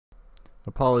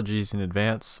Apologies in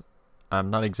advance. I'm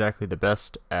not exactly the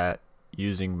best at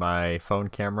using my phone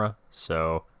camera,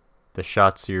 so the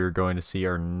shots you're going to see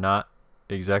are not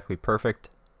exactly perfect,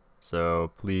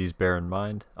 so please bear in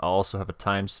mind. I'll also have a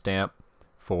timestamp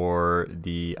for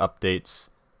the updates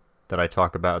that I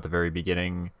talk about at the very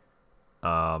beginning,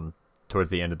 towards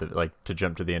the end of the, to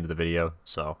jump to the end of the video.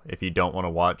 So if you don't want to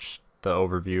watch the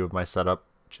overview of my setup,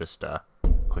 just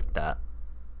click that.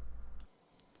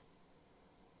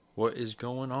 What is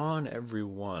going on,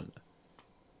 everyone?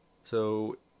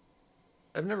 So,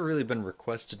 I've never really been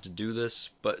requested to do this,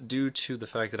 but due to the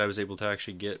fact that I was able to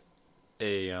actually get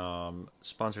a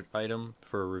sponsored item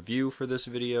for a review for this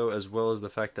video, as well as the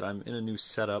fact that I'm in a new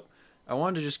setup, I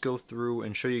wanted to just go through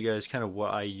and show you guys kind of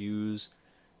what I use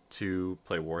to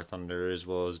play War Thunder as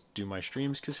well as do my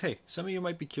streams, because hey, some of you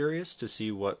might be curious to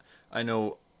see what I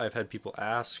know. I've had people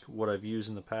ask what I've used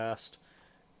in the past,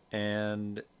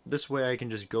 and this way I can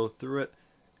just go through it,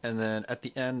 and then at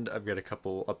the end I've got a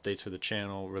couple updates for the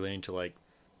channel relating to like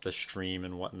the stream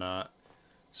and whatnot.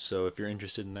 So if you're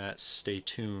interested in that, stay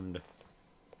tuned.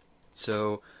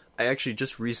 So I actually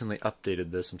just recently updated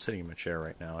this. I'm sitting in my chair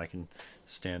right now. I can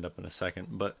stand up in a second,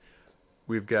 but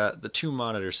we've got the two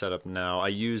monitors set up now. I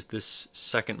use this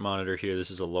second monitor here. This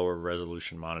is a lower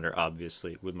resolution monitor,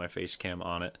 obviously, with my face cam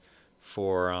on it.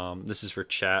 For this is for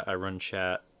chat. I run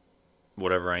chat,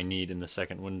 whatever I need in the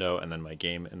second window, and then my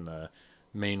game in the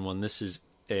main one. This is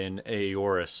an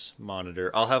Aorus monitor.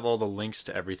 I'll have all the links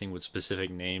to everything with specific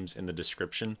names in the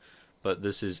description, but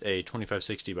this is a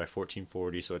 2560 by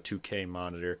 1440, so a 2K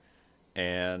monitor.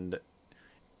 And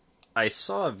I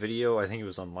saw a video, I think it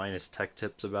was on Linus Tech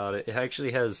Tips about it. It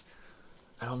actually has,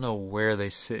 I don't know where they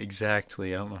sit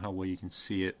exactly, I don't know how well you can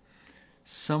see it.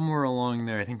 Somewhere along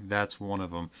there, I think that's one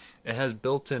of them. It has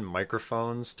built-in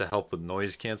microphones to help with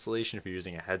noise cancellation if you're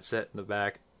using a headset in the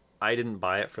back. I didn't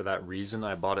buy it for that reason.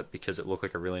 I bought it because it looked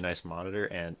like a really nice monitor,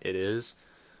 and it is.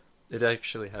 It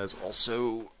actually has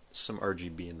also some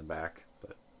RGB in the back,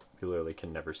 but you literally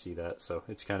can never see that, so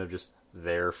it's kind of just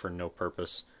there for no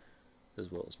purpose,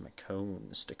 as well as my cone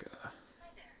sticker. Hi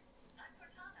there, I'm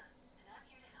Cortana, and I'm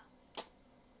here to help.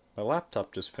 My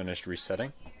laptop just finished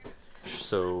resetting,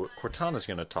 so Cortana's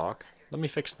gonna talk. Let me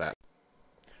fix that.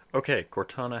 Okay,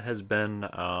 Cortana has been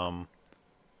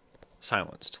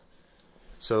silenced.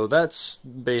 So that's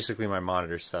basically my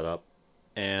monitor setup,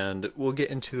 and we'll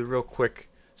get into the real quick.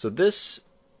 So this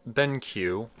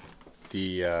BenQ,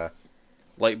 the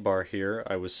light bar here,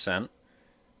 I was sent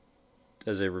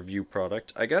as a review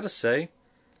product. I gotta say,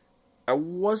 I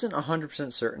wasn't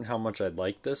 100% certain how much I'd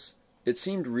like this. It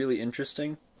seemed really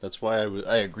interesting. That's why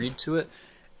I agreed to it.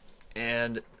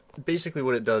 And basically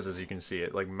what it does, as you can see,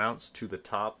 it like mounts to the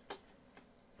top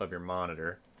of your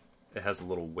monitor. It has a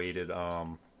little weighted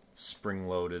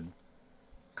spring-loaded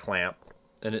clamp,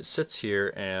 and it sits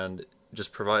here and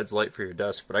just provides light for your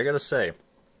desk. But I gotta say,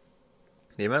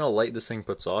 the amount of light this thing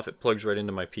puts off, it plugs right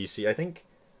into my PC. I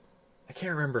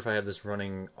can't remember if I have this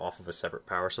running off of a separate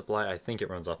power supply. I think it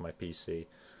runs off my PC,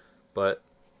 but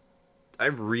I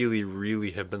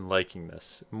really have been liking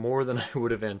this more than I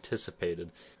would have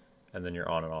anticipated. And then you're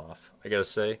on and off. I gotta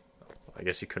say, I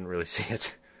guess you couldn't really see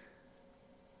it.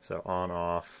 So on,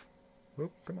 off.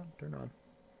 Oop, come on, turn on.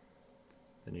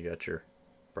 Then you got your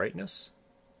brightness.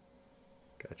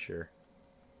 Got your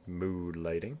mood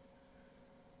lighting.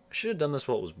 I should have done this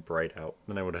while it was bright out.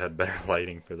 Then I would have had better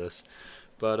lighting for this.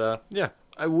 But yeah,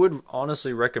 I would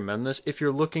honestly recommend this if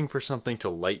you're looking for something to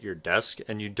light your desk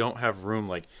and you don't have room,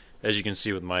 like as you can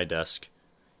see with my desk.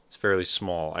 It's fairly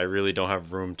small. I really don't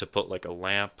have room to put like a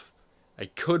lamp. I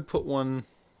could put one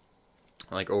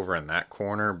like over in that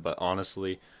corner, but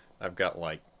honestly, I've got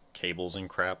like cables and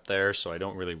crap there, so I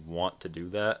don't really want to do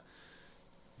that.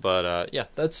 But yeah,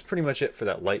 that's pretty much it for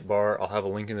that light bar. I'll have a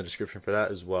link in the description for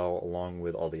that as well, along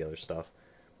with all the other stuff.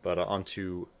 But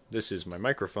onto, this is my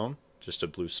microphone, just a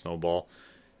blue snowball.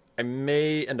 I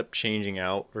may end up changing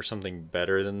out for something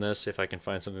better than this if I can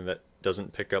find something that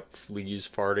doesn't pick up fleas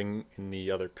farting in the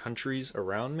other countries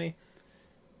around me.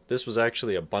 This was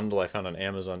actually a bundle I found on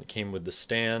Amazon. It came with the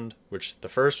stand, which the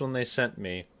first one they sent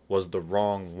me was the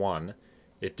wrong one.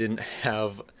 It didn't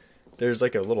have, there's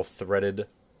like a little threaded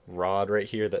rod right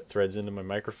here that threads into my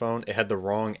microphone. It had the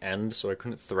wrong end, so I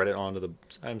couldn't thread it onto the,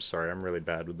 I'm sorry, I'm really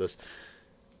bad with this.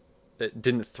 It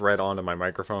didn't thread onto my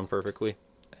microphone perfectly.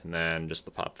 And then just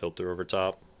the pop filter over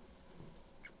top.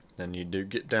 Then you do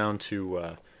get down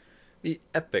to the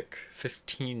Epic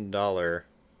 $15.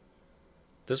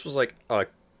 This was like a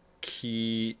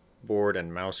keyboard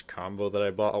and mouse combo that I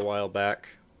bought a while back.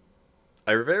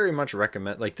 I very much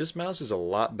recommend, like, this mouse is a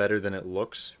lot better than it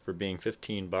looks for being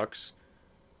 15 bucks.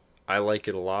 I like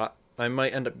it a lot. I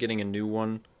might end up getting a new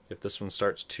one if this one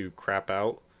starts to crap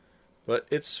out, but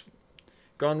it's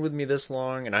gone with me this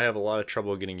long, and I have a lot of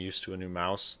trouble getting used to a new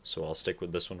mouse, so I'll stick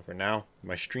with this one for now.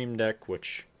 My Stream Deck,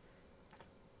 which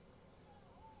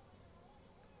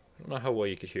I don't know how well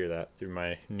you could hear that through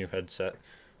my new headset,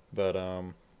 but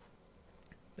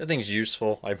that thing's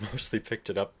useful. I mostly picked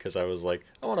it up because I was like,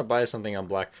 I want to buy something on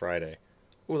Black Friday.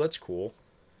 Oh, that's cool.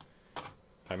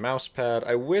 My mouse pad.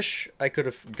 I wish I could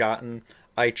have gotten...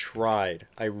 I tried.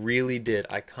 I really did.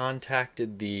 I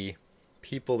contacted the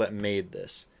people that made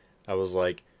this. I was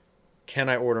like, can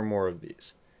I order more of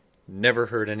these? Never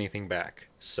heard anything back.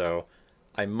 So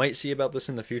I might see about this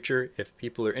in the future. If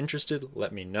people are interested,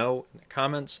 let me know in the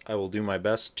comments. I will do my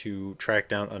best to track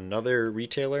down another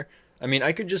retailer. I mean,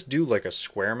 I could just do like a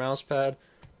square mouse pad,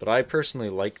 but I personally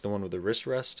like the one with the wrist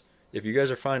rest. If you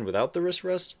guys are fine without the wrist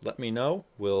rest, let me know.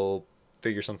 We'll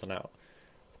figure something out.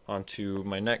 On to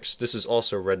my next. This is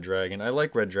also Red Dragon. I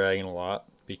like Red Dragon a lot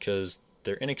because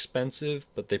they're inexpensive,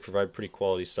 but they provide pretty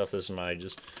quality stuff. This is my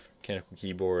just mechanical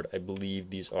keyboard. I believe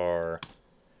these are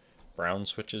brown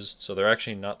switches, so they're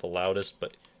actually not the loudest,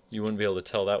 but you wouldn't be able to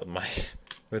tell that with my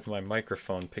with my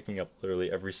microphone picking up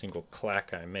literally every single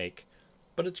clack I make.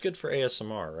 But it's good for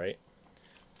ASMR, right?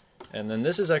 And then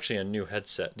this is actually a new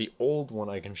headset. The old one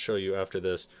I can show you after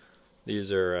this.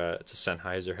 These are it's a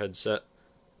Sennheiser headset.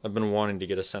 I've been wanting to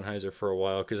get a Sennheiser for a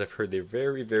while because I've heard they're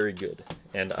very, very good.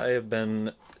 And I have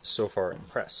been so far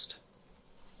impressed.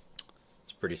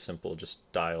 It's pretty simple, just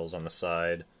dials on the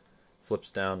side,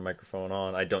 flips down, microphone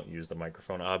on. I don't use the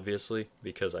microphone, obviously,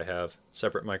 because I have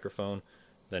separate microphone,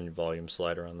 then volume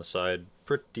slider on the side.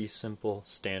 Pretty simple,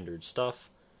 standard stuff.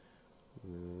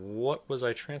 What was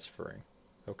I transferring?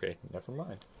 Okay, never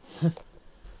mind.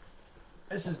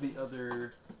 This is the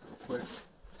other quick...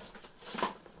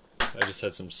 I just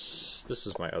had some... This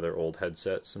is my other old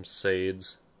headset, some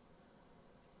Sades.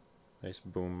 Nice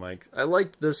boom mic. I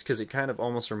liked this because it kind of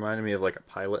almost reminded me of like a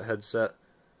pilot headset,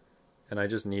 and I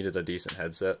just needed a decent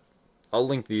headset. I'll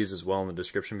link these as well in the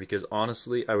description because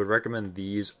honestly, I would recommend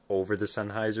these over the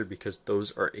Sennheiser because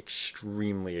those are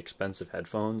extremely expensive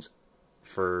headphones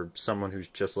for someone who's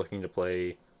just looking to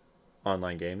play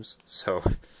online games. So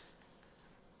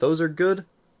those are good,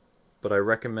 but I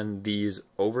recommend these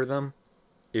over them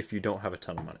if you don't have a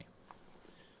ton of money.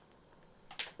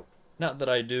 Not that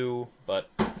I do, but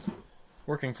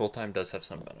working full-time does have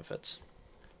some benefits.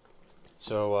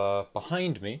 So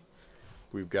behind me,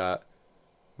 we've got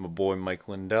my boy Mike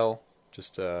Lindell.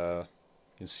 Just you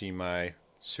can see my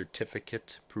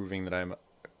certificate proving that I'm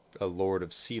a Lord of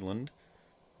Sealand,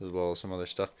 as well as some other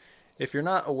stuff. If you're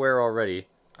not aware already,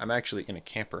 I'm actually in a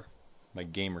camper, my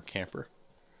gamer camper.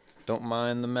 Don't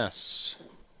mind the mess.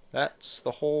 That's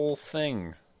the whole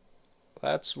thing.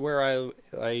 That's where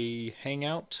I hang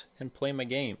out and play my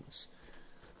games.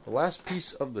 The last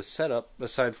piece of the setup,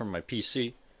 aside from my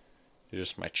PC, is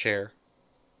just my chair.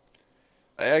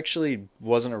 I actually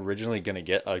wasn't originally going to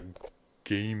get a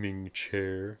gaming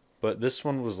chair, but this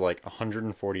one was like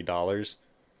 $140,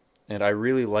 and I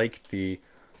really like the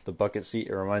bucket seat.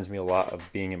 It reminds me a lot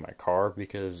of being in my car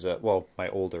because, well, my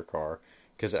older car,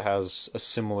 because it has a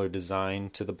similar design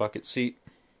to the bucket seat.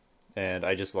 And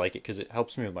I just like it because it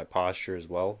helps me with my posture as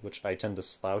well, which I tend to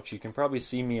slouch. You can probably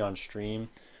see me on stream.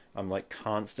 I'm like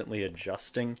constantly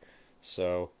adjusting,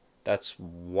 so that's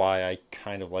why I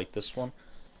kind of like this one.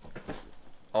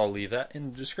 I'll leave that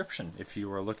in the description if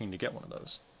you are looking to get one of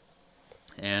those.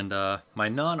 And my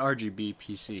non-RGB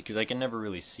PC, because I can never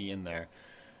really see in there,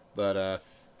 but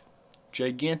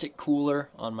gigantic cooler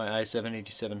on my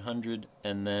i7-8700,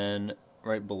 and then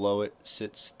right below it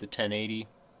sits the 1080.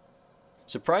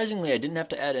 Surprisingly, I didn't have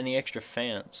to add any extra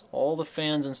fans. All the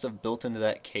fans and stuff built into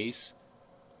that case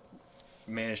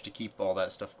managed to keep all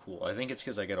that stuff cool. I think it's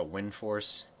because I got a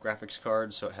WindForce graphics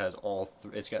card, so it has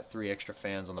it's got 3 extra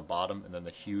fans on the bottom, and then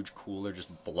the huge cooler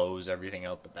just blows everything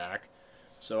out the back.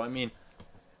 So I mean,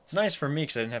 it's nice for me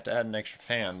because I didn't have to add an extra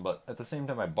fan, but at the same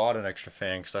time I bought an extra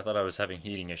fan because I thought I was having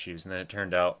heating issues, and then it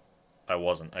turned out I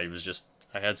wasn't. I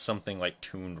had something like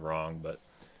tuned wrong, but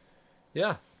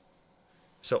yeah.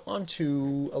 So on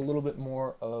to a little bit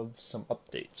more of some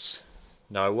updates.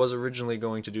 Now I was originally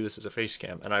going to do this as a face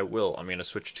cam, and I will. I'm going to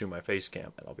switch to my face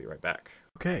cam, and I'll be right back.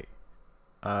 Okay,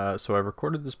 so I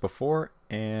recorded this before,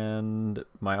 and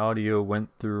my audio went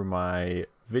through my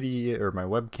video or my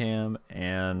webcam,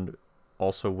 and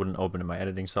also wouldn't open in my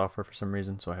editing software for some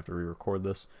reason, so I have to re-record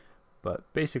this. But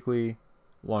basically,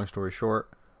 long story short,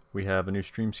 we have a new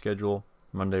stream schedule,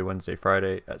 Monday, Wednesday,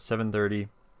 Friday at 7:30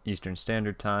 Eastern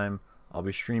Standard Time. I'll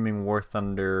be streaming War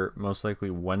Thunder most likely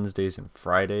Wednesdays and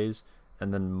Fridays,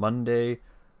 and then Monday,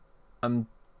 I'm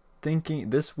thinking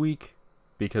this week,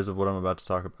 because of what I'm about to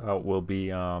talk about, will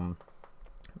be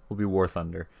War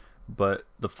Thunder. But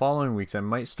the following weeks, I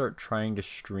might start trying to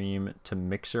stream to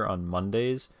Mixer on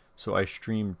Mondays. So I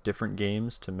stream different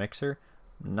games to Mixer.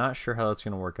 Not sure how that's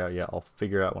going to work out yet. I'll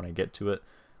figure it out when I get to it.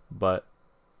 But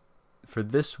for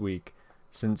this week,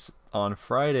 since on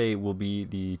Friday will be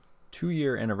the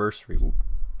 2-year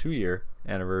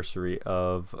anniversary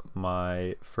of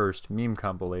my first meme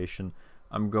compilation,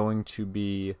 I'm going to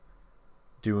be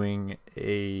doing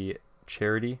a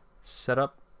charity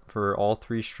setup for all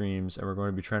 3 streams, and we're going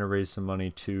to be trying to raise some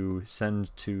money to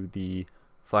send to the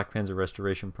Flak Panzer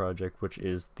Restoration Project, which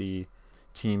is the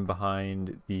team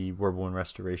behind the Wirbelwind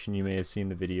restoration. You may have seen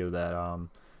the video that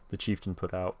the Chieftain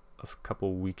put out a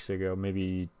couple weeks ago,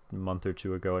 maybe a month or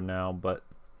 2 ago now, but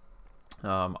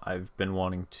I've been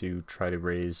wanting to try to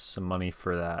raise some money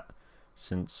for that,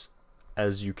 since,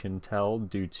 as you can tell,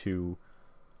 due to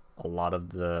a lot of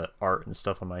the art and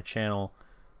stuff on my channel,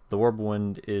 the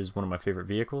Wirbelwind is one of my favorite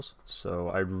vehicles, so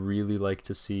I'd really like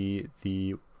to see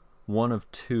the one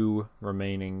of 2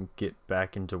 remaining get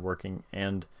back into working,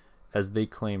 and as they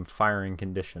claim, firing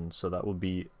condition. So that would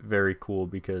be very cool,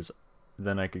 because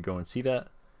then I could go and see that,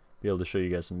 be able to show you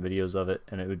guys some videos of it,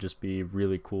 and it would just be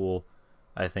really cool,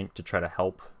 I think, to try to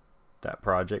help that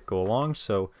project go along.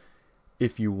 So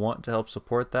if you want to help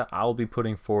support that, I'll be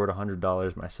putting forward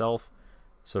 $100 myself.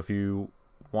 So if you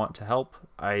want to help,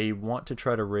 I want to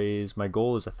try to raise, my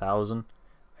goal is 1,000.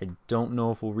 I don't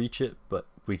know if we'll reach it, but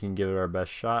we can give it our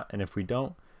best shot, and if we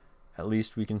don't, at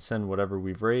least we can send whatever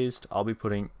we've raised. I'll be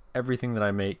putting everything that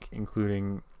I make,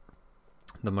 including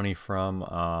the money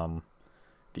from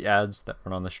the ads that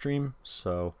run on the stream,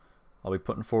 so I'll be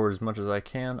putting forward as much as I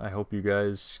can. I hope you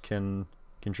guys can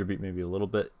contribute maybe a little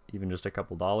bit, even just a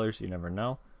couple dollars, you never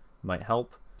know, might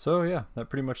help. So yeah, that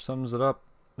pretty much sums it up.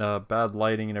 Bad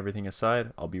lighting and everything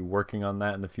aside, I'll be working on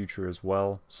that in the future as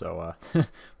well, so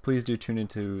please do tune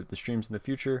into the streams in the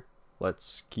future.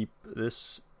 Let's keep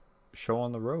this show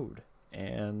on the road,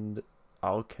 and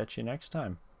I'll catch you next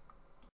time.